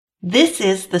This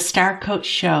is the Star Coach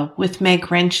Show with Meg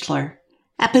Rentschler,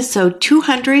 episode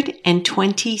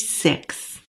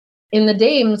 226. In the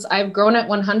Dames, I've grown at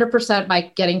 100%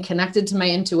 by getting connected to my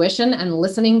intuition and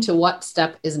listening to what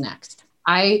step is next.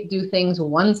 I do things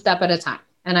one step at a time,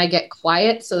 and I get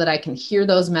quiet so that I can hear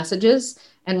those messages.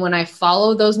 And when I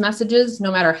follow those messages,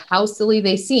 no matter how silly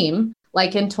they seem,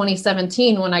 like in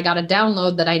 2017, when I got a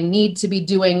download that I need to be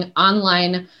doing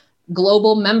online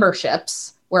global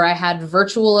memberships where I had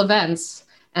virtual events,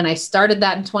 and I started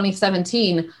that in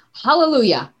 2017,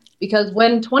 hallelujah, because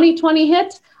when 2020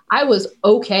 hit, I was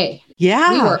okay.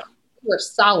 Yeah. We were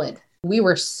solid. We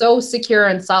were so secure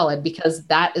and solid because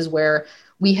that is where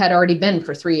we had already been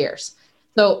for 3 years.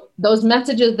 So those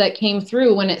messages that came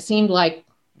through when it seemed like,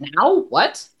 now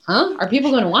what? Huh? Are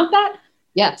people going to want that?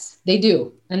 Yes, they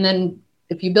do. And then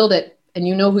if you build it and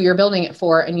you know who you're building it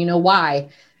for and you know why,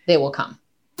 they will come.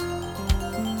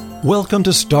 Welcome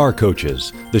to Star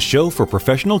Coaches, the show for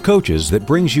professional coaches that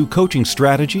brings you coaching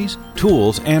strategies,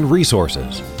 tools, and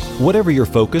resources. Whatever your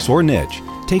focus or niche,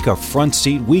 take a front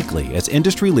seat weekly as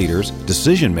industry leaders,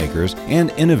 decision makers, and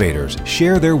innovators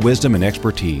share their wisdom and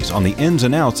expertise on the ins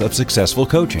and outs of successful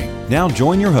coaching. Now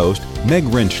join your host, Meg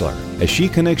Rentschler, as she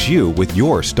connects you with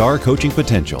your star coaching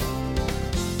potential.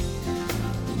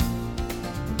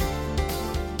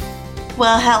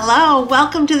 Well, hello.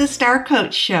 Welcome to the Star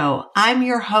Coach Show. I'm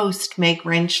your host, Meg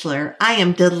Rentschler. I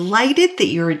am delighted that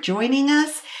you're joining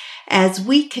us as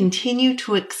we continue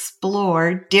to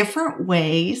explore different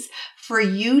ways for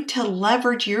you to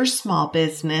leverage your small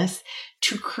business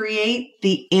to create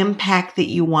the impact that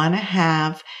you want to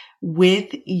have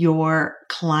with your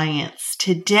clients.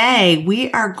 Today,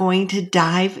 we are going to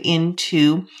dive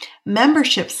into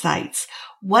membership sites.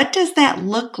 What does that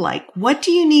look like? What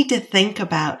do you need to think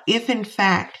about if, in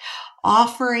fact,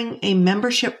 offering a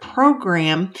membership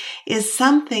program is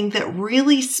something that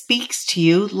really speaks to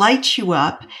you, lights you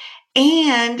up,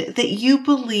 and that you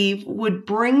believe would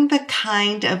bring the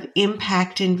kind of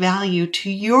impact and value to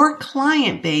your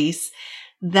client base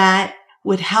that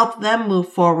would help them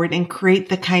move forward and create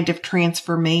the kind of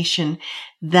transformation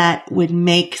that would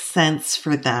make sense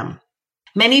for them.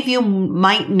 Many of you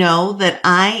might know that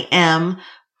I am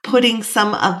putting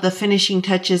some of the finishing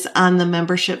touches on the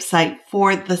membership site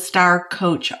for the Star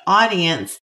Coach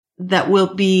audience that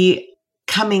will be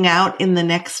coming out in the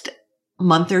next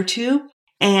month or two.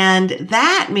 And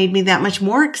that made me that much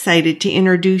more excited to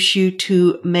introduce you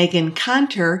to Megan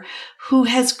Conter, who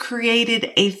has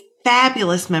created a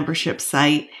fabulous membership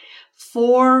site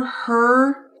for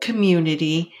her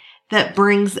community that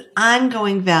brings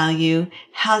ongoing value,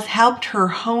 has helped her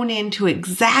hone into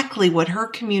exactly what her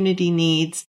community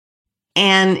needs,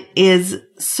 and is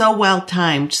so well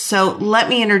timed. So let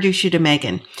me introduce you to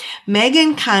Megan.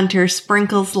 Megan Conter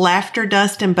sprinkles laughter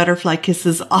dust and butterfly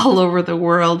kisses all over the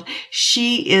world.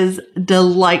 She is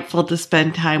delightful to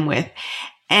spend time with.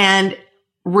 And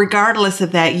regardless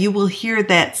of that, you will hear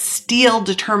that steel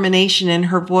determination in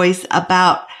her voice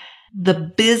about the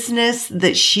business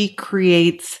that she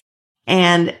creates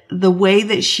and the way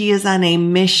that she is on a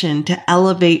mission to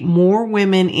elevate more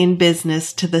women in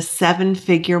business to the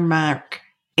 7-figure mark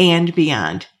and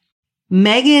beyond.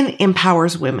 Megan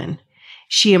empowers women.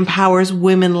 She empowers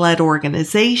women-led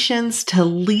organizations to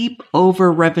leap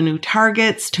over revenue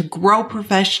targets, to grow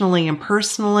professionally and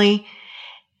personally.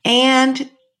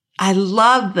 And I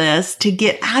love this, to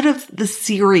get out of the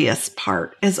serious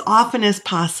part as often as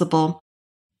possible,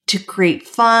 to create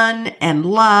fun and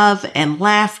love and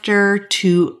laughter,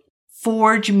 to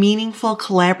forge meaningful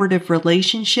collaborative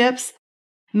relationships.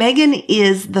 Megan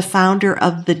is the founder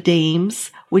of The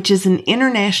Dames, which is an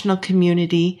international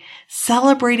community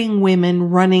celebrating women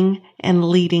running and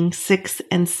leading 6-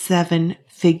 and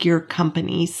 7-figure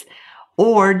companies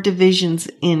or divisions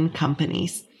in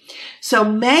companies. So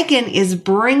Megan is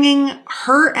bringing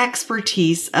her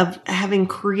expertise of having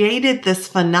created this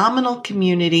phenomenal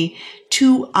community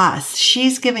to us.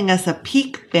 She's giving us a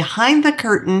peek behind the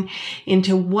curtain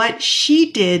into what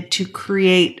she did to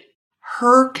create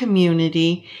her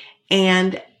community.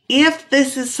 And if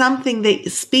this is something that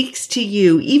speaks to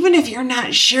you, even if you're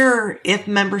not sure if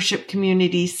membership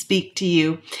communities speak to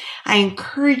you, I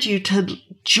encourage you to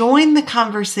join the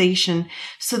conversation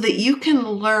so that you can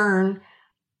learn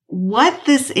what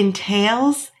this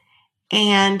entails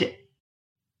and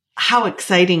how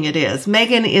exciting it is.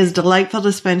 Megan is delightful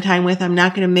to spend time with. I'm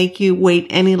not going to make you wait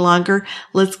any longer.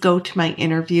 Let's go to my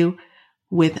interview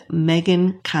with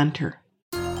Megan Conter.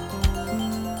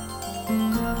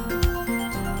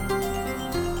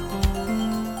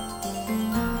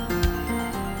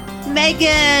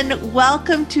 Megan,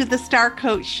 welcome to the Star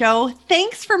Coach Show.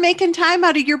 Thanks for making time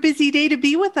out of your busy day to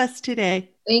be with us today.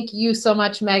 Thank you so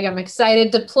much, Meg. I'm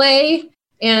excited to play,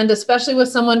 and especially with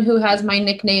someone who has my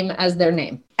nickname as their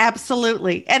name.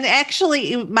 Absolutely. And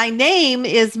actually, my name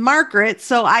is Margaret,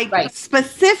 so I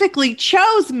specifically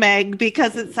chose Meg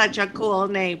because it's such a cool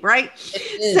name, right?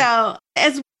 So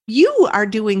as you are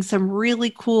doing some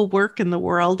really cool work in the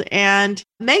world, and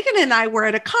Megan and I were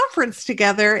at a conference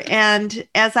together, and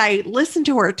as I listened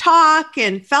to her talk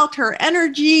and felt her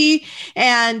energy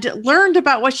and learned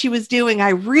about what she was doing, I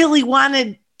really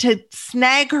wanted to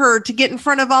snag her to get in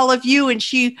front of all of you, and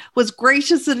she was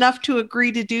gracious enough to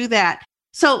agree to do that.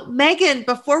 So Megan,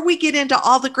 before we get into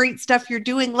all the great stuff you're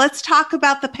doing, let's talk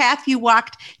about the path you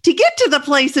walked to get to the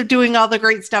place of doing all the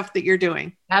great stuff that you're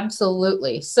doing.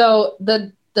 Absolutely. So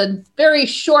the very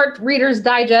short Reader's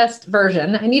Digest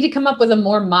version, I need to come up with a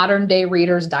more modern day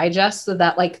Reader's Digest so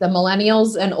that like the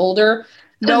millennials and older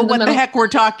know what the heck we're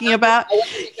talking about.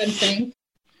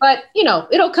 But, you know,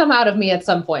 it'll come out of me at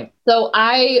some point. So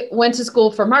I went to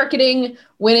school for marketing,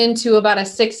 went into about a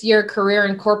 6-year career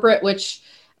in corporate, which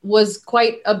was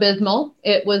quite abysmal.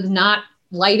 It was not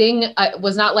lighting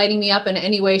me up in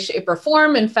any way, shape, or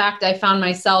form. In fact, I found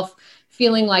myself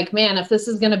feeling like, man, if this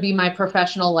is going to be my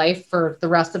professional life for the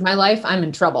rest of my life, I'm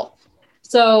in trouble.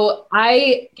 So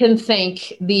I can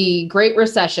thank the Great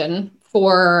Recession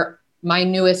for my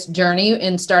newest journey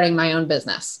in starting my own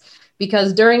business.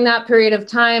 Because during that period of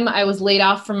time, I was laid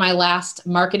off from my last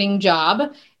marketing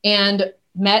job and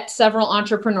met several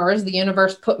entrepreneurs. The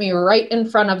universe put me right in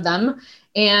front of them,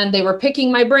 and they were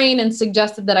picking my brain and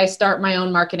suggested that I start my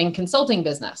own marketing consulting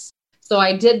business. So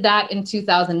I did that in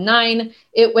 2009.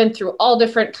 It went through all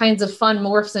different kinds of fun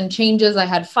morphs and changes. I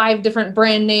had 5 different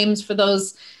brand names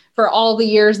for all the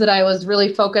years that I was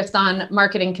really focused on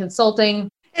marketing consulting.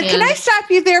 And can I stop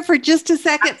you there for just a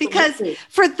second? Absolutely. Because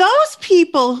for those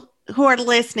people who are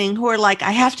listening, who are like,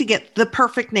 I have to get the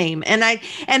perfect name. And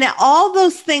all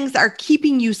those things are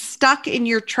keeping you stuck in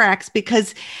your tracks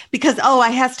because, oh,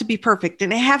 it has to be perfect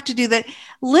and I have to do that.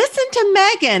 Listen to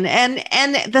Megan.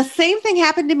 And the same thing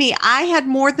happened to me. I had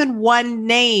more than one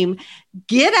name.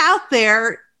 Get out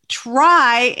there,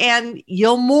 try, and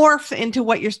you'll morph into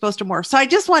what you're supposed to morph. So I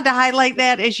just wanted to highlight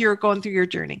that as you're going through your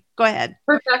journey. Go ahead.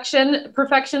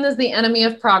 Perfection is the enemy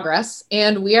of progress,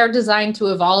 and we are designed to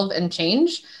evolve and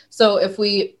change. So if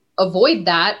we avoid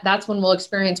that, that's when we'll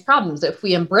experience problems. If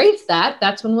we embrace that,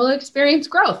 that's when we'll experience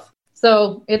growth.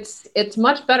 So it's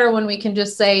much better when we can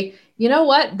just say, you know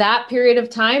what, that period of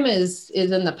time is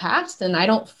in the past, and I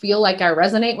don't feel like I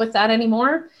resonate with that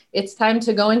anymore. It's time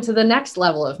to go into the next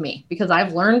level of me because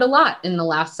I've learned a lot in the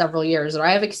last several years, or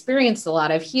I have experienced a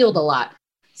lot. I've healed a lot.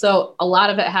 So a lot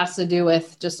of it has to do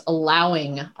with just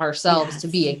allowing ourselves to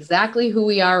be exactly who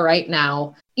we are right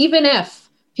now, even if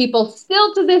people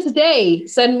still to this day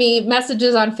send me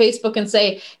messages on Facebook and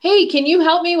say, hey, can you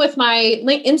help me with my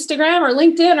Instagram or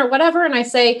LinkedIn or whatever? And I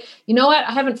say, you know what?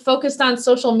 I haven't focused on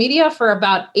social media for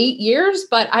about 8 years,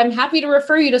 but I'm happy to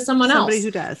refer you to somebody else.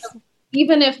 Who does. So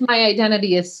even if my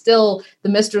identity is still the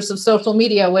mistress of social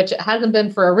media, which it hasn't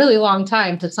been for a really long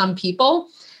time to some people,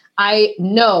 I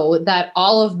know that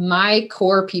all of my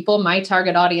core people, my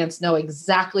target audience, know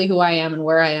exactly who I am and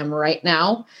where I am right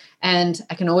now. And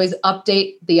I can always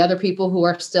update the other people who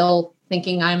are still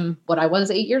thinking I'm what I was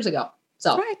 8 years ago.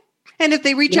 So, right. And if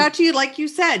they reach out to you, like you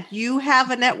said, you have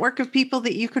a network of people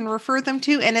that you can refer them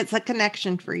to, and it's a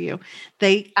connection for you.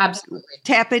 They absolutely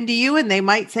tap into you and they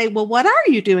might say, well, what are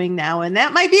you doing now? And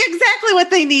that might be exactly what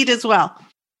they need as well.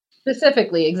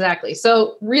 Specifically, exactly.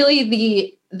 So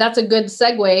really that's a good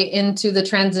segue into the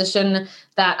transformation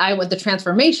that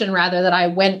I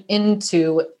went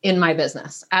into in my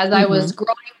business. As I was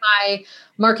growing my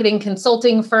marketing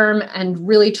consulting firm and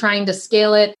really trying to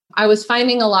scale it, I was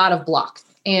finding a lot of blocks.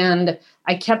 And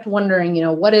I kept wondering,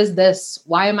 what is this?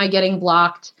 Why am I getting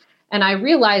blocked? And I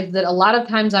realized that a lot of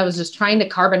times I was just trying to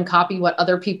carbon copy what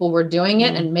other people were doing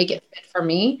it and make it fit for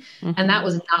me. And that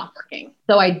was not working.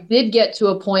 So I did get to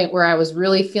a point where I was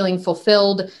really feeling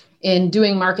fulfilled in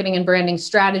doing marketing and branding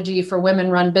strategy for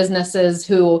women-run businesses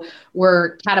who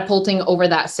were catapulting over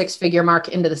that 6-figure mark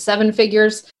into the 7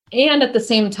 figures. And at the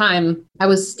same time, I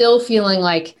was still feeling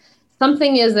like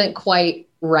something isn't quite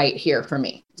right here for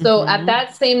me. So at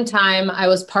that same time, I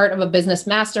was part of a business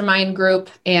mastermind group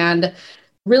and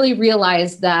really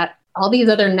realized that all these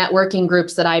other networking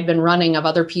groups that I'd been running of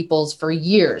other people's for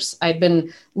years, I'd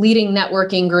been leading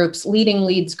networking groups, leading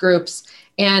leads groups,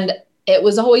 and it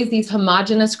was always these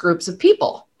homogenous groups of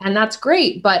people. And that's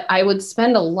great, but I would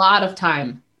spend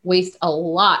waste a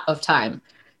lot of time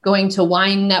going to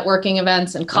wine networking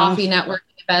events and coffee networking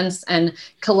events and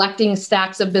collecting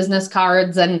stacks of business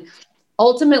cards. And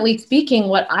ultimately speaking,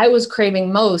 what I was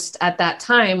craving most at that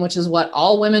time, which is what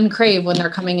all women crave when they're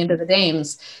coming into the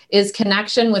Dames, is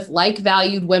connection with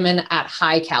like-valued women at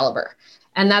high caliber.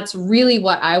 And that's really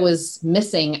what I was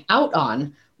missing out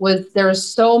on. There's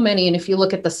so many, and if you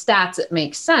look at the stats, it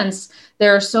makes sense.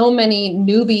 There are so many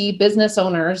newbie business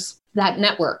owners that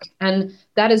network, and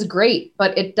that is great.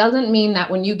 But it doesn't mean that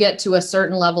when you get to a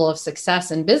certain level of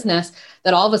success in business,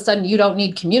 that all of a sudden you don't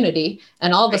need community,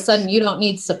 and all of a sudden you don't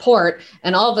need support,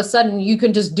 and all of a sudden you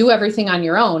can just do everything on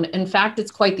your own. In fact,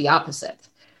 it's quite the opposite.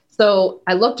 So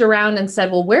I looked around and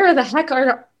said, well, where the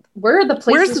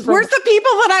places? Where's the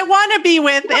people that I want to be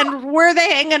with, and where are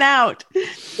they hanging out?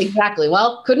 Exactly.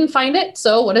 Well, couldn't find it.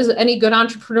 So what does any good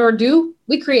entrepreneur do?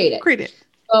 We create it.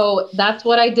 So that's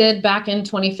what I did back in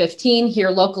 2015 here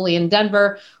locally in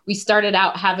Denver. We started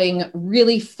out having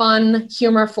really fun,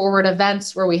 humor-forward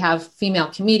events where we have female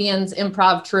comedians,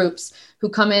 improv troupes who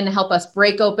come in and help us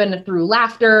break open through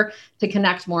laughter to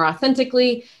connect more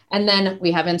authentically. And then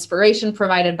we have inspiration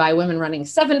provided by women running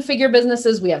seven-figure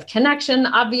businesses. We have connection,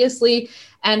 obviously.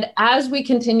 And as we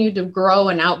continue to grow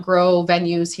and outgrow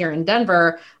venues here in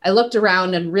Denver, I looked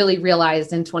around and really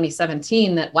realized in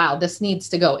 2017 that, wow, this needs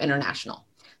to go international.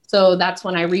 So that's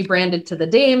when I rebranded to the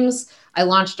Dames. I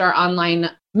launched our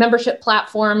online membership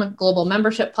platform, global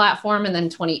membership platform, and then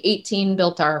 2018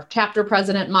 built our chapter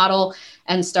president model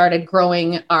and started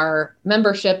growing our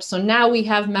membership. So now we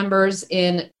have members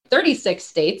in 36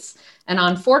 states and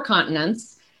on 4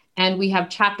 continents, and we have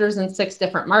chapters in 6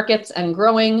 different markets and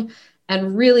growing.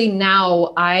 And really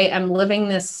now I am living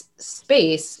this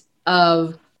space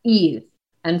of ease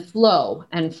and flow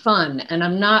and fun. And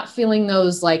I'm not feeling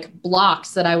those like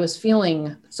blocks that I was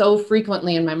feeling so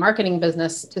frequently in my marketing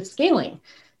business to scaling,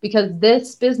 because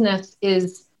this business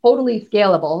is totally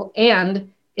scalable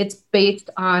and it's based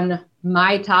on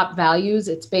my top values.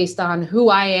 It's based on who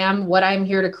I am, what I'm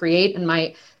here to create, and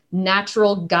my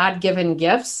natural God-given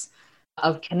gifts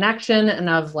of connection and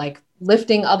of like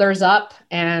lifting others up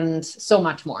and so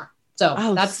much more. So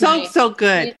that's so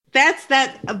good. That's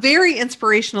a very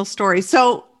inspirational story.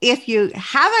 So if you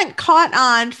haven't caught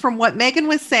on from what Megan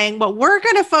was saying, what we're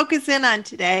going to focus in on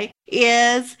today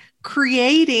is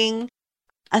creating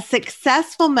a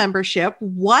successful membership.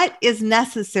 What is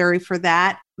necessary for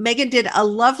that? Megan did a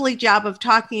lovely job of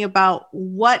talking about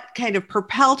what kind of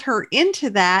propelled her into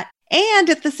that. And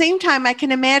at the same time, I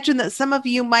can imagine that some of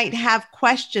you might have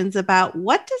questions about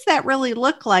what does that really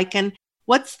look like, and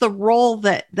what's the role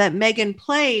that Megan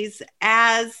plays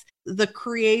as the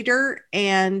creator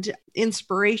and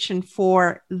inspiration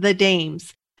for the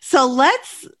Dames. So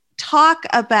let's talk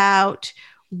about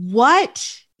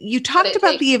what you talked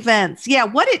about, the events. Yeah,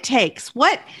 what it takes.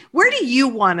 Where do you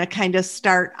want to kind of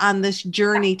start on this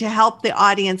journey to help the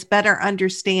audience better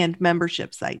understand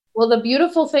membership sites? Well, the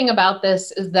beautiful thing about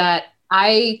this is that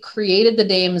I created the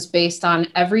Dames based on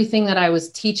everything that I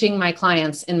was teaching my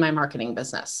clients in my marketing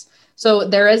business. So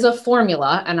there is a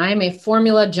formula, and I am a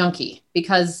formula junkie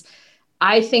because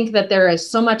I think that there is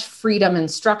so much freedom and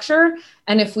structure.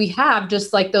 And if we have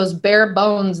just like those bare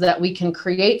bones that we can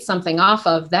create something off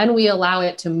of, then we allow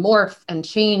it to morph and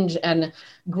change and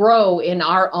grow in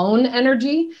our own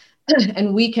energy.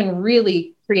 And we can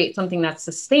really create something that's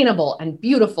sustainable and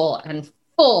beautiful and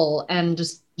full and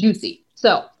just juicy.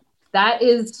 So that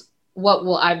is what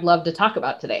I'd love to talk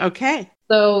about today. Okay.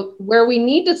 So where we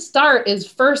need to start is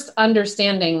first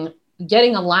understanding,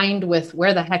 getting aligned with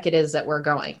where the heck it is that we're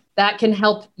going. That can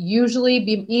help usually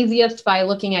be easiest by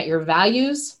looking at your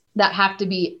values that have to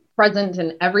be present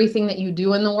in everything that you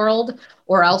do in the world,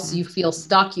 or else you feel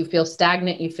stuck, you feel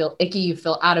stagnant, you feel icky, you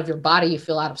feel out of your body, you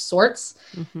feel out of sorts.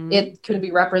 Mm-hmm. It could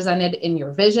be represented in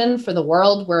your vision for the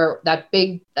world, where that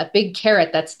big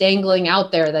carrot that's dangling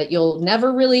out there that you'll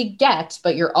never really get,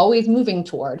 but you're always moving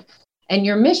toward. And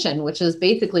your mission, which is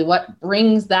basically what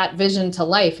brings that vision to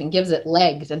life and gives it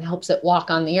legs and helps it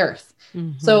walk on the earth.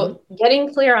 Mm-hmm. So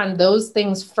getting clear on those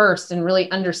things first and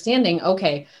really understanding,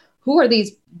 okay, who are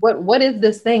these? What is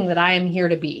this thing that I am here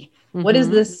to be? Mm-hmm. What is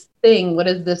this thing? What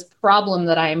is this problem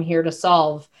that I am here to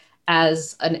solve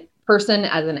as a person,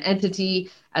 as an entity,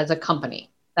 as a company?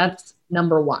 That's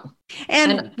number one.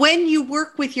 And when you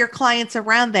work with your clients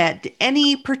around that,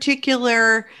 any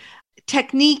particular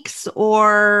techniques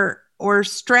or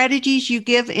strategies you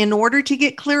give in order to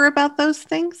get clear about those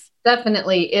things?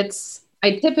 Definitely.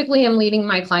 I typically am leading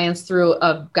my clients through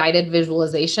a guided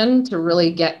visualization to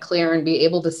really get clear and be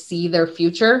able to see their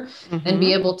future and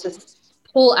be able to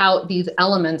pull out these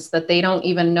elements that they don't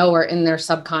even know are in their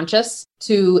subconscious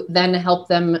to then help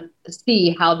them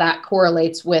see how that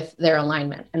correlates with their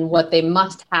alignment and what they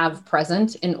must have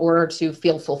present in order to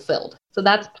feel fulfilled. So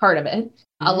that's part of it.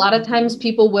 A lot of times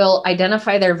people will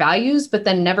identify their values, but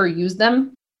then never use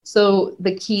them. So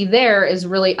the key there is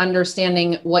really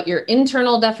understanding what your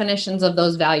internal definitions of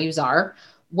those values are,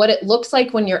 what it looks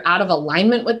like when you're out of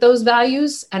alignment with those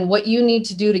values, and what you need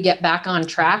to do to get back on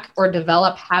track or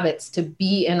develop habits to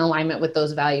be in alignment with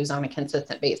those values on a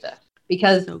consistent basis.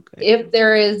 Because if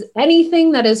there is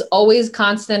anything that is always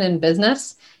constant in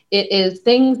business, it is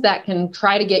things that can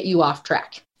try to get you off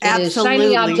track. It is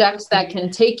shiny objects that can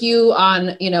take you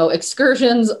on,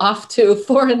 excursions off to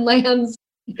foreign lands.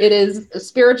 It is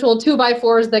spiritual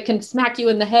 2x4s that can smack you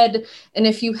in the head. And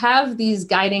if you have these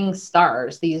guiding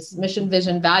stars, these mission,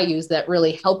 vision, values that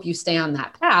really help you stay on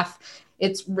that path,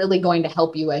 it's really going to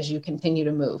help you as you continue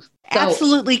to move. So,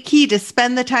 absolutely key to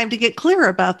spend the time to get clear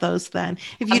about those then.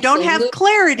 If you don't have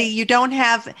clarity, you don't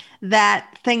have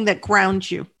that thing that grounds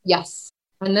you. Yes.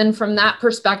 And then from that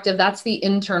perspective, that's the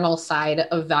internal side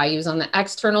of values. On the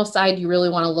external side, you really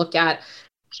want to look at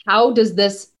how does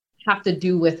this have to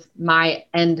do with my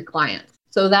end client?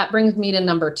 So that brings me to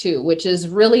number 2, which is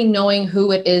really knowing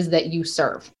who it is that you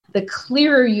serve. The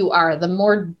clearer you are, the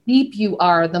more deep you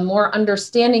are, the more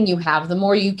understanding you have, the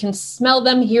more you can smell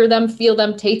them, hear them, feel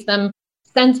them, taste them,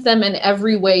 sense them in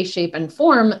every way, shape, and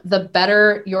form, the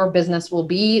better your business will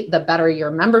be, the better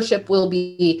your membership will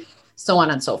be, so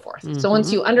on and so forth. Mm-hmm. So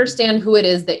once you understand who it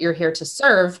is that you're here to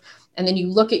serve, and then you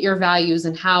look at your values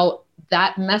and how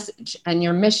that message and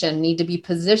your mission need to be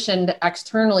positioned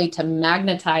externally to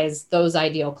magnetize those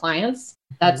ideal clients,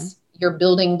 that's your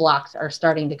building blocks are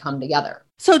starting to come together.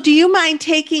 So do you mind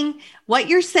taking what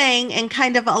you're saying and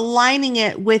kind of aligning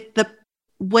it with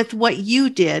what you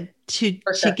did to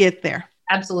get there?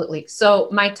 Absolutely. So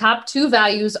my top 2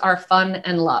 values are fun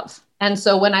and love. And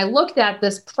so when I looked at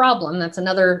this problem, that's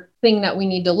another thing that we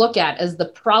need to look at, is the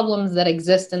problems that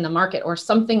exist in the market or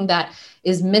something that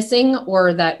is missing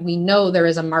or that we know there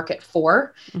is a market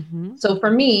for. Mm-hmm. So for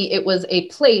me, it was a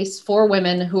place for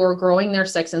women who are growing their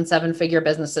 6 and 7 figure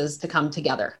businesses to come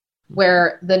together,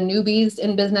 where the newbies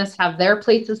in business have their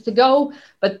places to go,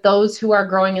 but those who are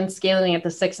growing and scaling at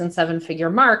the 6 and 7 figure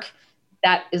mark,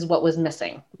 that is what was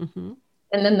missing. Mm-hmm.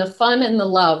 And then the fun and the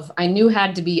love I knew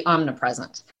had to be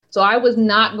omnipresent. So I was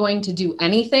not going to do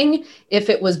anything if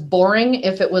it was boring,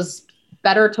 if it was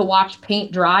better to watch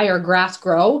paint dry or grass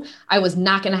grow. I was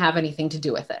not going to have anything to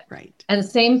do with it. Right. And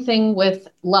same thing with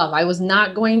love. I was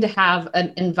not going to have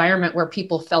an environment where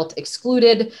people felt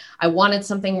excluded. I wanted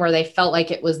something where they felt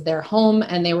like it was their home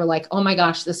and they were like, oh my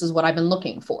gosh, this is what I've been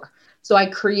looking for. So I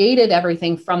created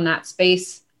everything from that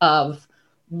space of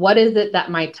what is it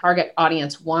that my target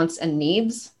audience wants and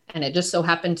needs. And it just so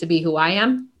happened to be who I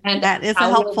am. And that is a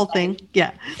helpful thing.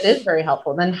 Yeah. It is very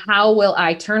helpful. Then how will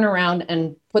I turn around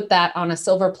and put that on a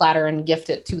silver platter and gift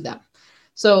it to them?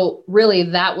 So really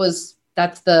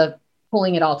that's the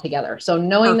pulling it all together. So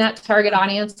knowing that target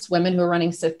audience, women who are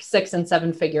running 6 and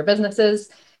 7 figure businesses.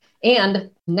 And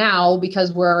now,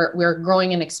 because we're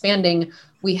growing and expanding,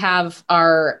 we have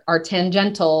our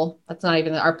tangential, that's not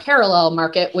even our parallel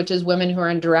market, which is women who are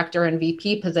in director and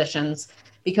VP positions,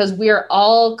 because we are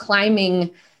all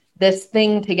climbing this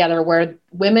thing together where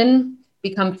women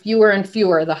become fewer and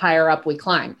fewer the higher up we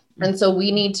climb. And so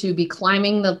we need to be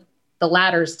climbing the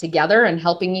ladders together and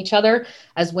helping each other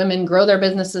as women grow their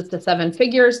businesses to 7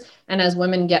 figures and as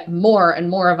women get more and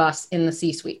more of us in the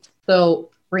C-suite.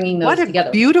 So bringing those together. What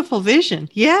a beautiful vision.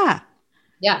 Yeah.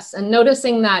 Yes. And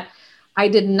noticing that I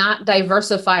did not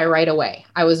diversify right away.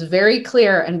 I was very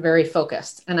clear and very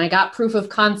focused, and I got proof of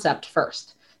concept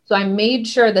first. So I made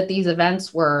sure that these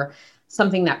events were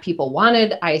something that people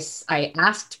wanted. I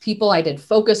asked people, I did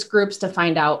focus groups to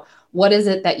find out what is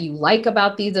it that you like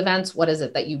about these events? What is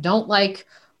it that you don't like?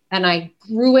 And I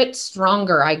grew it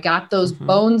stronger. I got those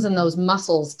bones and those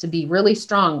muscles to be really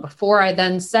strong before I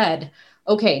then said,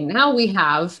 okay, now we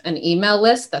have an email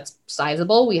list that's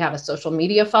sizable. We have a social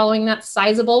media following that's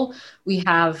sizable. We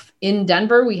have in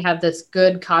Denver, we have this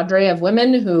good cadre of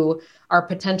women who are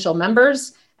potential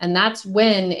members. And that's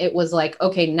when it was like,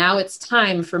 okay, now it's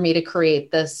time for me to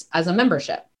create this as a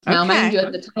membership. Now, mind you,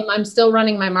 at the time, I'm still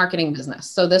running my marketing business.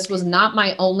 So this was not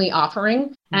my only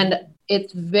offering. And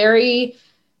it's very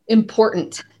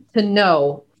important to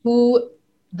know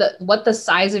what the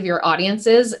size of your audience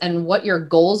is and what your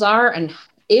goals are. And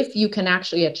if you can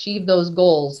actually achieve those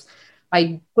goals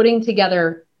by putting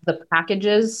together the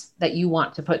packages that you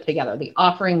want to put together, the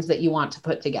offerings that you want to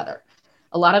put together.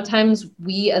 A lot of times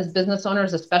we as business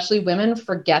owners, especially women,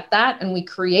 forget that. And we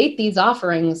create these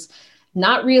offerings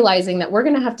not realizing that we're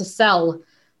going to have to sell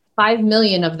 5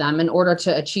 million of them in order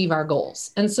to achieve our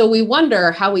goals. And so we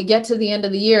wonder how we get to the end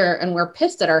of the year and we're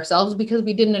pissed at ourselves because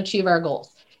we didn't achieve our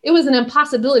goals. It was an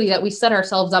impossibility that we set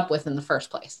ourselves up with in the first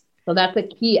place. So that's a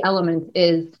key element,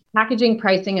 is packaging,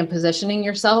 pricing, and positioning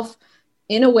yourself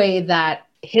in a way that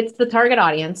hits the target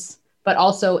audience, but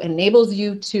also enables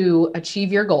you to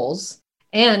achieve your goals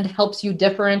and helps you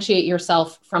differentiate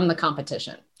yourself from the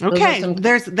competition. Okay,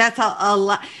 that's a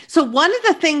lot. So one of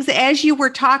the things, as you were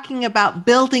talking about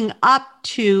building up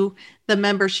to the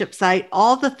membership site,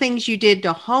 all the things you did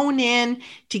to hone in,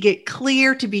 to get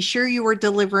clear, to be sure you were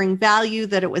delivering value,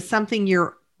 that it was something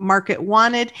your market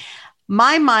wanted.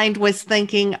 My mind was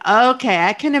thinking, okay,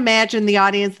 I can imagine the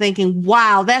audience thinking,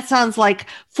 wow, that sounds like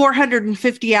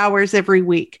 450 hours every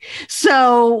week.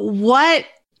 So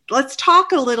let's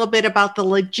talk a little bit about the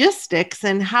logistics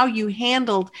and how you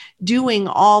handled doing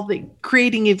all the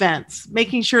creating events,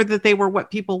 making sure that they were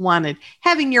what people wanted,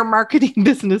 having your marketing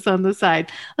business on the side.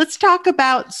 Let's talk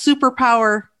about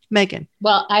Superpower Megan.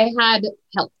 Well, I had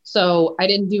help, so I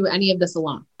didn't do any of this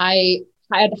alone. I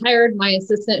had hired my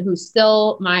assistant, who's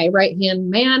still my right-hand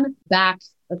man, back.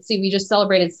 Let's see, we just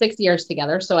celebrated 6 years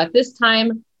together. So at this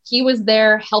time, he was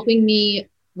there helping me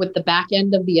with the back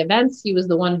end of the events. He was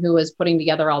the one who was putting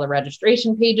together all the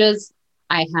registration pages.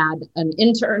 I had an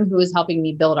intern who was helping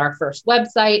me build our first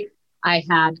website. I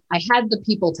had the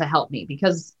people to help me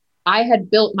because I had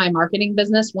built my marketing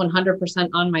business 100%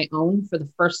 on my own for the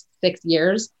first 6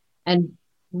 years and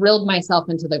drilled myself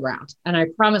into the ground. And I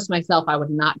promised myself I would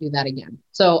not do that again.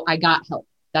 So I got help.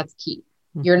 That's key.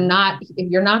 Mm-hmm.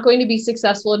 You're not going to be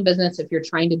successful in business if you're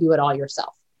trying to do it all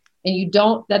yourself. And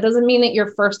that doesn't mean that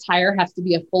your first hire has to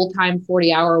be a full-time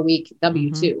 40-hour-a-week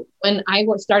W-2. Mm-hmm. When I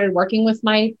started working with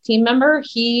my team member,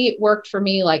 he worked for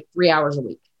me like 3 hours a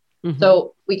week. Mm-hmm.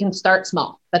 So we can start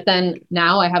small. But then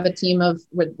now I have a team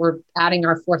we're adding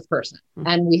our fourth person. Mm-hmm.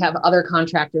 And we have other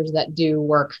contractors that do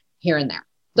work here and there.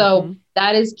 So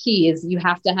that is key, is you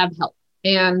have to have help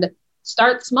and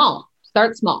start small.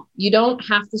 Start small. You don't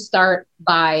have to start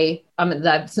by,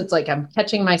 it's like I'm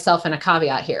catching myself in a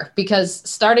caveat here, because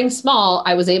starting small,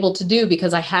 I was able to do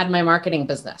because I had my marketing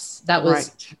business that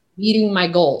was meeting my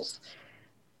goals.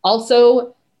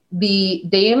 Also, the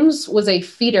Dames was a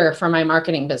feeder for my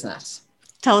marketing business.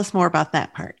 Tell us more about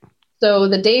that part. So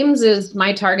the Dames is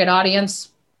my target audience.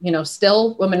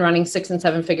 Still women running 6 and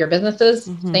 7 figure businesses,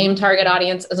 same target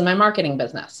audience as my marketing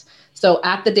business. So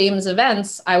at the Dames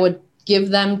events, I would give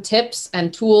them tips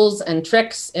and tools and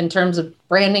tricks in terms of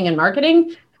branding and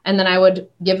marketing. And then I would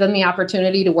give them the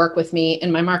opportunity to work with me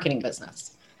in my marketing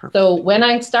business. Perfect. So when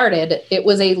I started, it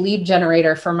was a lead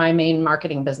generator for my main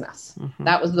marketing business. Mm-hmm.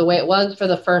 That was the way it was for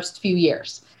the first few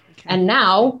years. Okay. And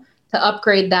now, to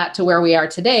upgrade that to where we are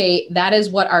today, that is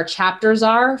what our chapters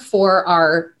are for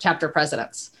our chapter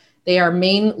presidents. They are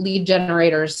main lead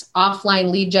generators, offline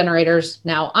lead generators,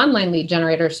 now online lead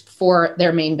generators for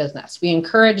their main business. We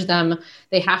encourage them.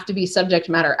 They have to be subject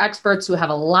matter experts who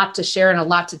have a lot to share and a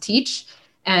lot to teach.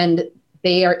 And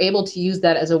they are able to use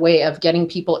that as a way of getting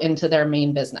people into their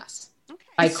main business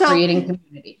by creating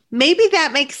community. Maybe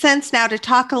that makes sense now to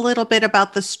talk a little bit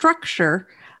about the structure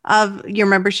of your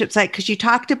membership site, because you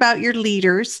talked about your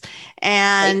leaders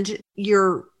and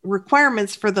your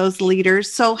requirements for those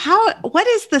leaders. So what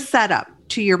is the setup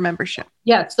to your membership?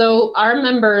 Yeah. So our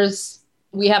members,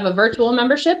 we have a virtual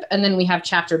membership and then we have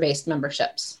chapter-based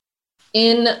memberships.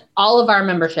 In all of our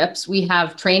memberships, we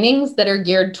have trainings that are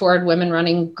geared toward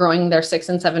women growing their 6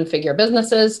 and 7 figure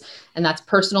businesses. And that's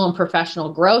personal and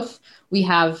professional growth. We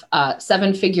have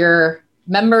 7-figure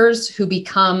members who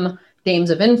become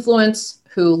Dames of Influence,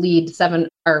 who lead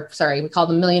we call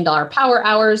them $1 Million Power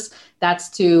Hours. That's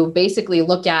to basically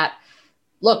look,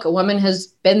 a woman has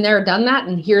been there, done that,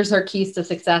 and here's her keys to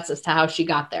success as to how she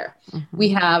got there. Mm-hmm. We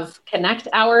have Connect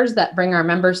Hours that bring our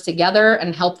members together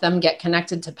and help them get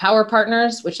connected to power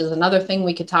partners, which is another thing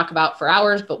we could talk about for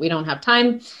hours, but we don't have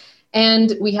time.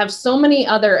 And we have so many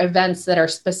other events that are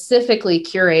specifically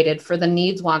curated for the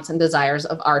needs, wants, and desires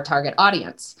of our target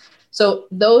audience. So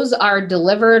those are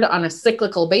delivered on a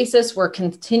cyclical basis. We're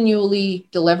continually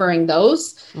delivering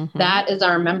those. Mm-hmm. That is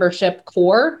our membership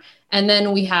core. And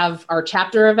then we have our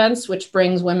chapter events, which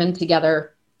brings women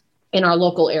together in our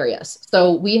local areas.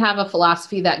 So we have a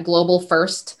philosophy that global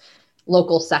first,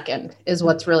 local second is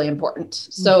what's really important.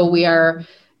 So we are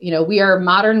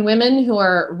modern women who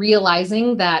are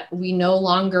realizing that we no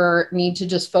longer need to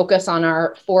just focus on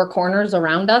our 4 corners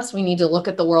around us. We need to look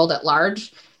at the world at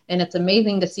large. And it's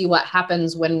amazing to see what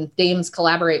happens when dames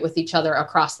collaborate with each other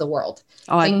across the world.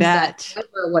 Oh, I bet. That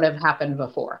never would have happened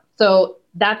before. So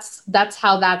that's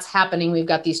how that's happening. We've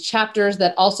got these chapters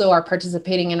that also are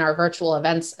participating in our virtual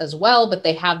events as well, but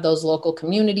they have those local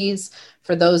communities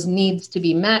for those needs to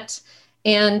be met.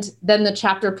 And then the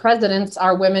chapter presidents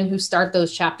are women who start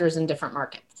those chapters in different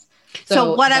markets.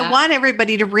 So what I want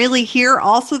everybody to really hear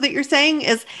also that you're saying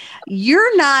is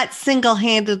you're not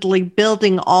single-handedly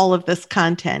building all of this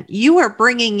content. You are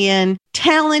bringing in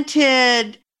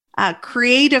talented,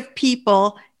 creative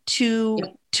people to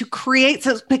create,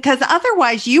 so because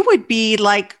otherwise you would be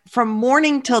like from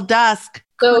morning till dusk.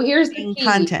 So here's the key.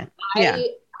 Content. I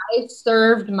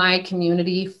served my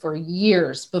community for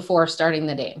years before starting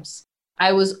the Dames.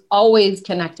 I was always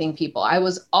connecting people. I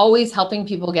was always helping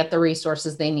people get the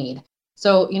resources they need.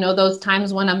 So, those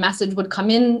times when a message would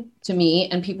come in to me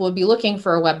and people would be looking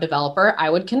for a web developer, I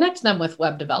would connect them with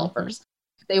web developers.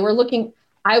 If they were looking,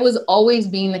 I was always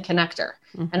being the connector.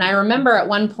 And I remember at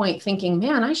one point thinking,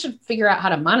 man, I should figure out how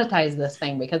to monetize this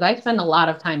thing because I spend a lot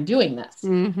of time doing this.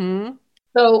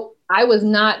 So I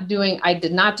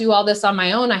did not do all this on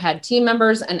my own. I had team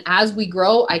members. And as we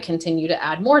grow, I continue to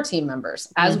add more team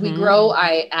members. As we grow,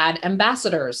 I add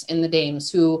ambassadors in the Dames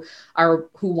who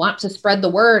want to spread the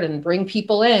word and bring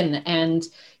people in. And,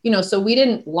 so we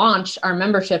didn't launch our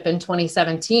membership in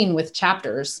 2017 with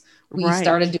chapters. We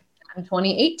started doing that in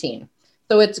 2018.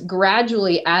 So it's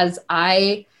gradually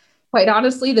quite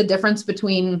honestly, the difference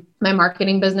between my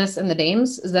marketing business and the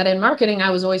Dames is that in marketing,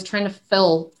 I was always trying to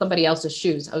fill somebody else's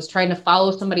shoes. I was trying to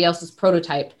follow somebody else's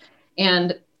prototype.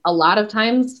 And a lot of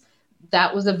times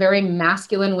that was a very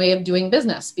masculine way of doing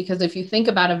business, because if you think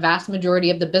about a vast majority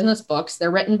of the business books,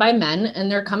 they're written by men and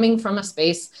they're coming from a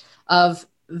space of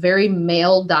very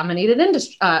male dominated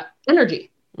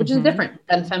energy, which is different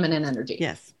than feminine energy.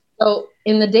 Yes. So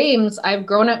in the Dames, I've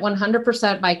grown at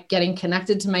 100% by getting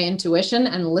connected to my intuition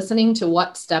and listening to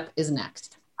what step is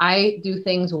next. I do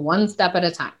things one step at a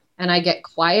time, and I get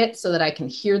quiet so that I can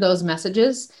hear those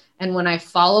messages. And when I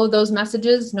follow those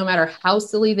messages, no matter how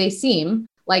silly they seem,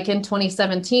 like in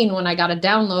 2017, when I got a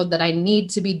download that I need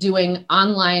to be doing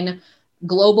online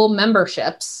global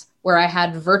memberships where I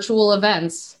had virtual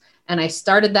events, and I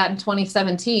started that in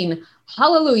 2017,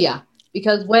 hallelujah,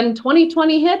 because when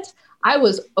 2020 hit, I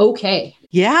was okay.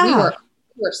 Yeah.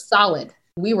 We were solid.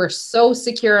 We were so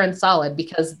secure and solid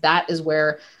because that is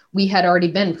where we had already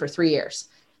been for 3 years.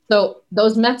 So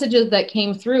those messages that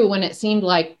came through when it seemed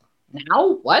like,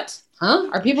 now what?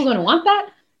 Are people going to want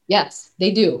that? Yes, they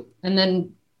do. And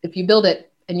then if you build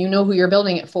it and you know who you're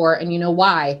building it for and you know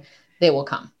why, they will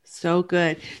come. So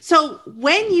good. So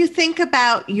when you think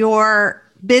about your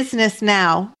business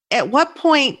now, at what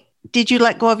point did you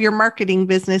let go of your marketing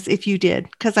business if you did?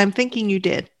 Because I'm thinking you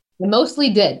did. I mostly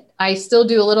did. I still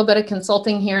do a little bit of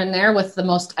consulting here and there with the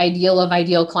most ideal of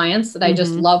ideal clients that I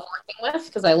just love working with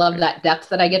because I love that depth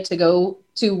that I get to go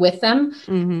to with them.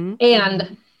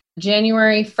 And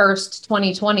January 1st,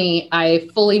 2020, I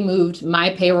fully moved my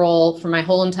payroll for my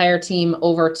whole entire team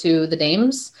over to the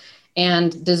Dames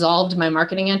and dissolved my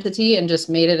marketing entity and just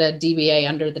made it a DBA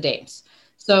under the Dames.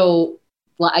 So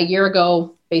a year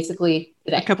ago, basically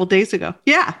today. A couple days ago.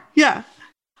 Yeah. Yep.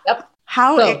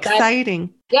 How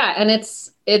exciting. And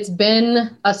it's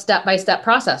been a step-by-step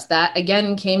process. That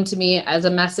again came to me as a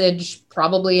message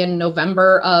probably in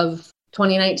November of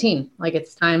 2019. Like,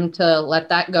 it's time to let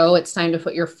that go. It's time to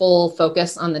put your full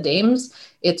focus on the Dames.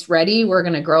 It's ready. We're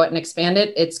going to grow it and expand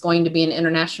it. It's going to be an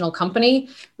international company.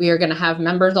 We are going to have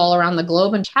members all around the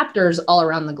globe and chapters all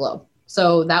around the globe.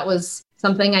 So that was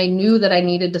something I knew that I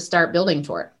needed to start building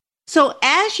toward. So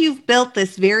as you've built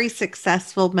this very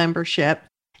successful membership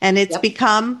and it's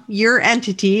become your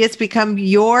entity, it's become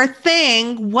your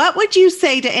thing, what would you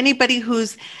say to anybody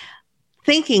who's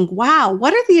thinking, wow,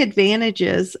 what are the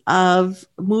advantages of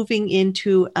moving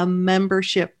into a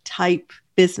membership type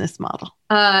business model?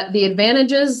 The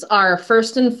advantages are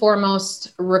first and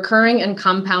foremost recurring and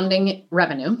compounding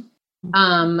revenue.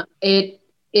 It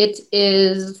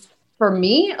is, for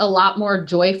me, a lot more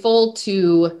joyful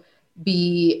to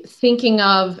be thinking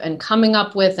of and coming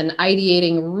up with and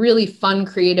ideating really fun,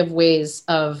 creative ways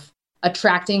of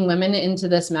attracting women into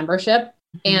this membership.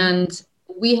 And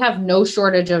we have no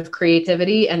shortage of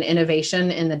creativity and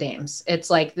innovation in the Dames. It's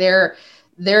like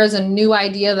there's a new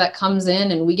idea that comes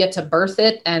in and we get to birth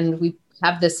it. And we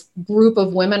have this group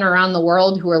of women around the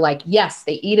world who are like, yes,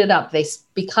 they eat it up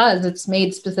because it's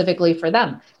made specifically for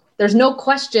them. There's no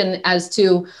question as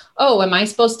to, oh, am I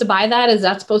supposed to buy that? Is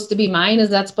that supposed to be mine? Is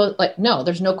that no,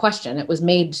 there's no question. It was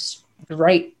made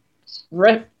strictly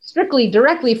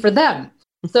directly for them.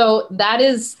 So that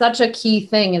is such a key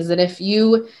thing, is that if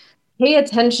you pay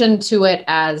attention to it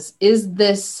as, is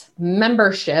this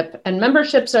membership? And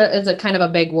memberships is a kind of a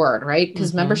big word, right?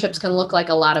 Because memberships can look like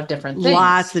a lot of different things.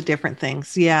 Lots of different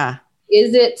things. Yeah.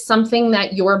 Is it something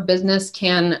that your business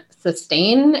can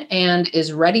sustain and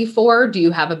is ready for? Do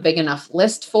you have a big enough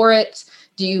list for it?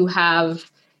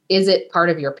 Is it part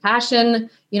of your passion?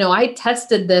 I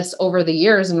tested this over the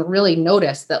years and really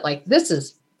noticed that this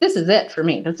is it for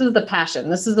me. This is the passion.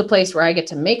 This is the place where I get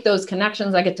to make those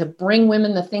connections. I get to bring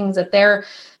women the things that they're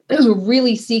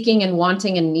really seeking and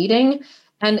wanting and needing.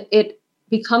 And it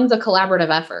becomes a collaborative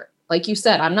effort. Like you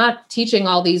said, I'm not teaching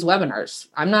all these webinars.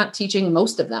 I'm not teaching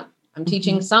most of them. I'm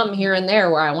teaching some here and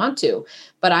there where I want to,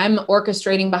 but I'm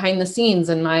orchestrating behind the scenes,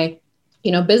 and my,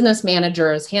 business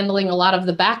manager is handling a lot of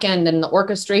the back end and the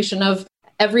orchestration of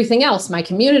everything else. My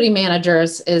community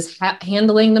managers is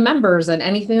handling the members and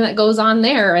anything that goes on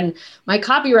there. And my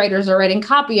copywriters are writing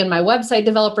copy, and my website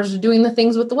developers are doing the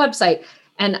things with the website.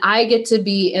 And I get to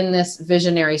be in this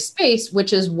visionary space,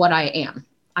 which is what I am.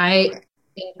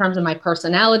 In terms of my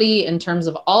personality, in terms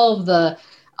of all of the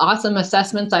awesome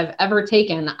assessments I've ever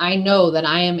taken, I know that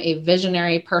I am a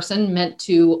visionary person meant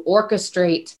to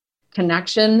orchestrate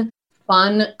connection,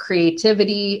 fun,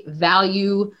 creativity,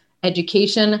 value,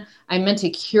 education. I'm meant to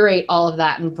curate all of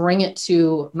that and bring it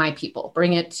to my people,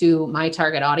 bring it to my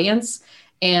target audience.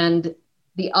 And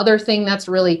the other thing that's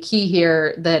really key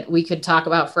here that we could talk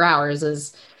about for hours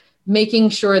is making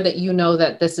sure that you know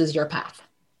that this is your path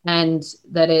and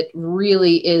that it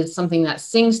really is something that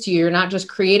sings to you. You're not just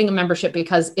creating a membership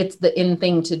because it's the in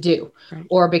thing to do, right,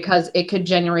 or because it could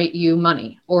generate you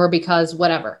money, or because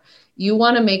whatever. You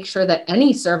want to make sure that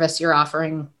any service you're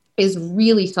offering is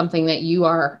really something that you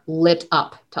are lit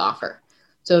up to offer.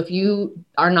 So if you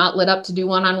are not lit up to do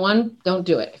one-on-one, don't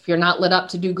do it. If you're not lit up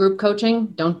to do group coaching,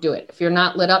 don't do it. If you're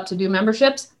not lit up to do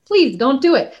memberships, please don't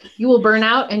do it. You will burn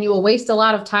out and you will waste a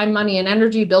lot of time, money, and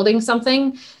energy building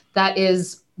something that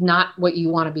is not what you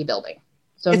want to be building.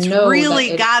 So it's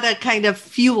really got to kind of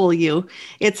fuel you.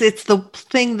 It's the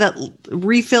thing that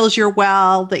refills your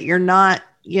well, that you're not,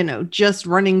 just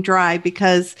running dry,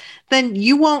 because then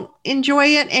you won't enjoy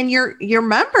it, and your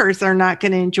members are not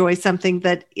going to enjoy something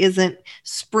that isn't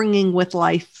springing with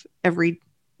life every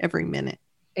minute.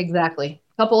 Exactly.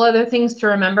 A couple other things to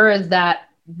remember is that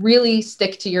really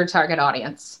stick to your target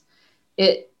audience.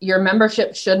 Your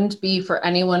membership shouldn't be for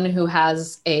anyone who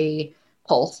has a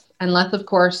pulse, unless of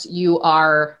course you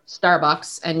are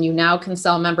Starbucks and you now can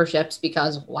sell memberships,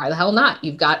 because why the hell not?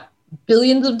 You've got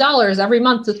billions of dollars every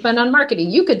month to spend on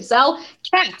marketing. You could sell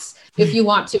cats if you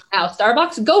want to. Now,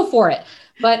 Starbucks, go for it.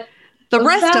 But the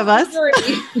rest of us,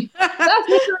 that's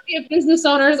majority of business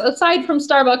owners, aside from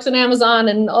Starbucks and Amazon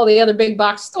and all the other big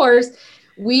box stores,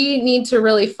 we need to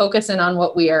really focus in on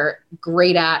what we are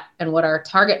great at and what our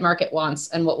target market wants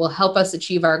and what will help us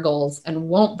achieve our goals and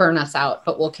won't burn us out,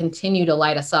 but will continue to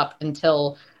light us up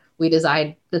until we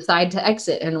decide to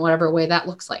exit in whatever way that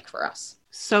looks like for us.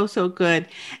 So good.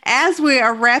 As we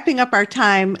are wrapping up our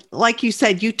time, like you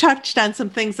said, you touched on some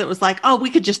things that was like, oh, we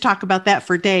could just talk about that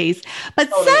for days. But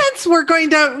since we're going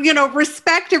to,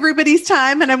 respect everybody's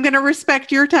time, and I'm going to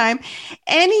respect your time,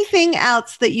 anything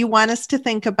else that you want us to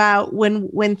think about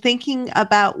when thinking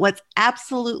about what's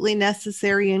absolutely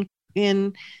necessary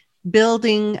in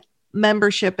building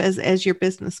membership as your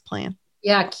business plan?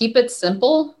 Yeah, keep it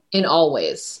simple in all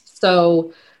ways.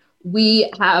 So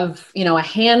we have, a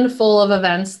handful of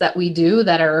events that we do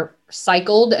that are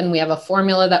cycled, and we have a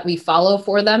formula that we follow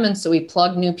for them. And so we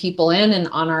plug new people in, and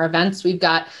on our events, we've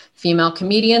got female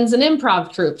comedians and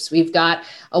improv troops. We've got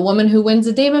a woman who wins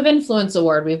a Dame of Influence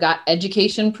award. We've got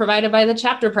education provided by the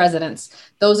chapter presidents.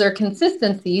 Those are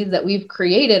consistencies that we've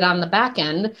created on the back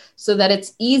end so that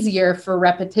it's easier for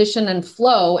repetition and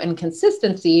flow and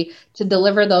consistency to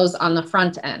deliver those on the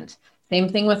front end. Same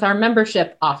thing with our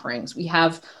membership offerings. We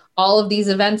have all of these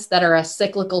events that are a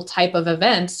cyclical type of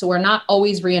event. So we're not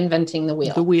always reinventing the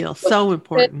wheel. The wheel, so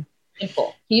important.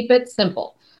 Keep it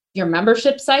simple. Your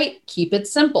membership site, keep it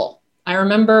simple. I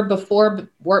remember before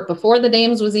the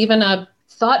Dames was even a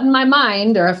thought in my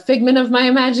mind or a figment of my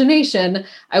imagination,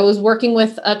 I was working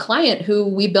with a client who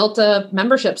we built a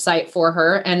membership site for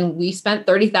her, and we spent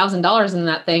 $30,000 in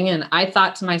that thing. And I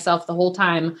thought to myself the whole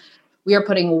time, we are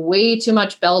putting way too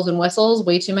much bells and whistles,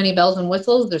 way too many bells and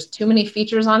whistles. There's too many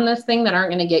features on this thing that aren't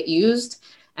going to get used.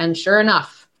 And sure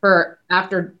enough,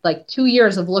 after 2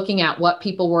 years of looking at what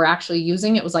people were actually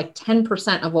using, it was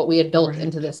 10% of what we had built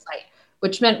into this site,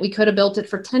 which meant we could have built it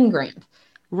for $10,000.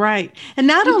 Right. And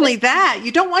not only that,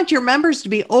 you don't want your members to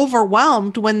be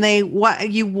overwhelmed when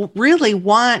you really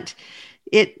want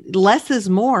it. Less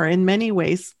is more in many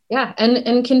ways. Yeah.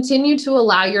 And continue to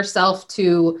allow yourself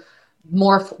to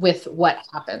morph with what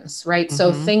happens, right? Mm-hmm.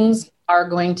 So things are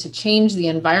going to change the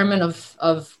environment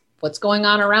of what's going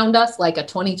on around us, like a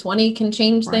 2020 can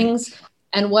change things.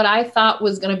 And what I thought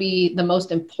was going to be the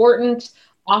most important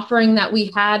offering that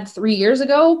we had 3 years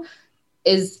ago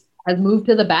has moved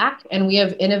to the back, and we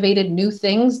have innovated new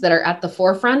things that are at the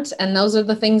forefront. And those are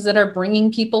the things that are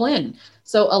bringing people in.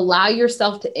 So allow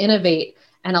yourself to innovate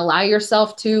and allow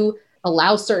yourself to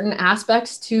allow certain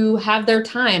aspects to have their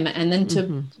time and then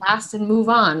to last and move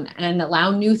on and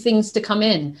allow new things to come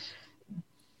in.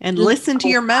 And listen to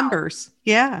your members.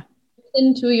 Yeah.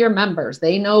 Listen to your members.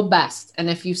 They know best. And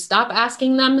if you stop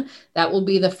asking them, that will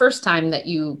be the first time that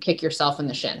you kick yourself in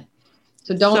the shin.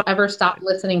 So don't ever stop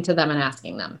listening to them and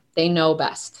asking them. They know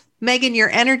best. Megan, your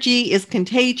energy is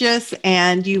contagious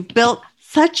and you've built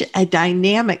such a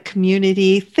dynamic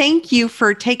community. Thank you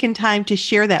for taking time to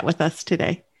share that with us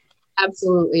today.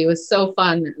 Absolutely. It was so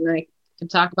fun. And I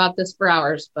could talk about this for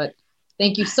hours, but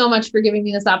thank you so much for giving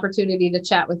me this opportunity to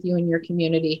chat with you and your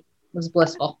community. It was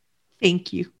blissful.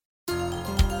 Thank you.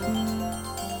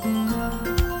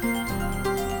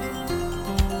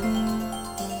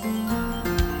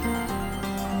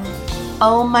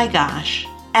 Oh my gosh,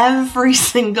 every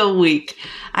single week,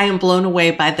 I am blown away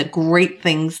by the great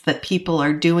things that people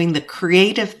are doing, the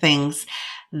creative things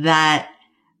that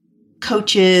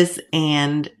coaches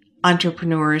and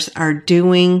entrepreneurs are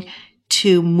doing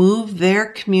to move their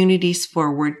communities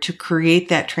forward to create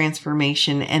that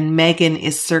transformation. And Megan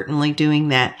is certainly doing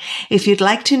that. If you'd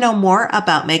like to know more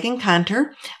about Megan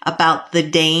Conter, about the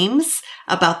Dames,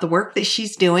 about the work that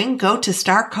she's doing, go to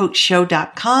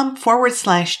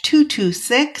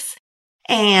starcoachshow.com/226.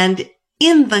 And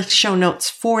in the show notes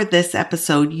for this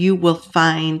episode, you will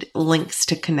find links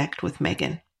to connect with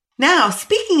Megan. Now,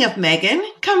 speaking of Megan,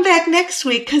 come back next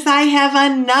week because I have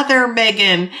another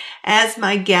Megan as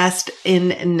my guest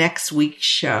in next week's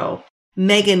show.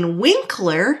 Megan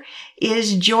Winkler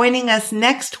is joining us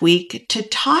next week to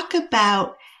talk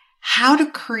about how to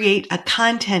create a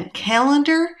content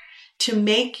calendar to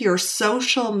make your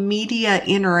social media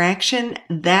interaction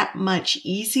that much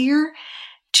easier,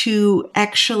 to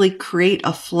actually create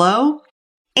a flow.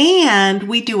 And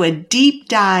we do a deep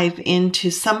dive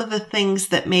into some of the things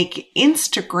that make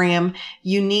Instagram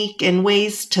unique and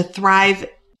ways to thrive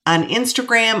on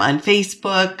Instagram, on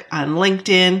Facebook, on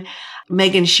LinkedIn.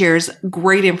 Megan shares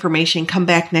great information. Come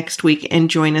back next week and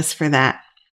join us for that.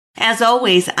 As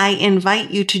always, I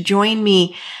invite you to join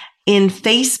me in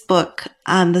Facebook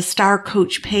on the Star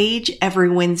Coach page every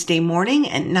Wednesday morning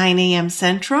at 9 a.m.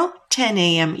 Central, 10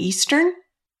 a.m. Eastern.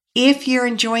 If you're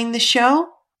enjoying the show,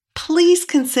 please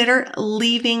consider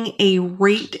leaving a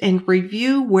rate and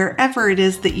review wherever it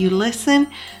is that you listen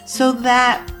so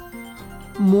that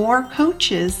more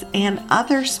coaches and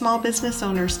other small business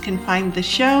owners can find the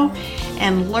show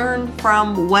and learn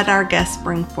from what our guests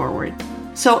bring forward.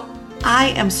 So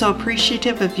I am so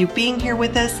appreciative of you being here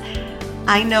with us.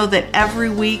 I know that every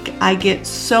week I get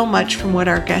so much from what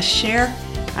our guests share.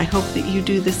 I hope that you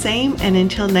do the same. And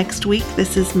until next week,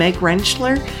 this is Meg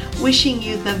Rentschler wishing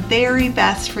you the very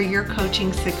best for your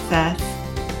coaching success.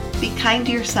 Be kind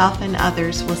to yourself and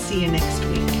others. We'll see you next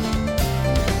week.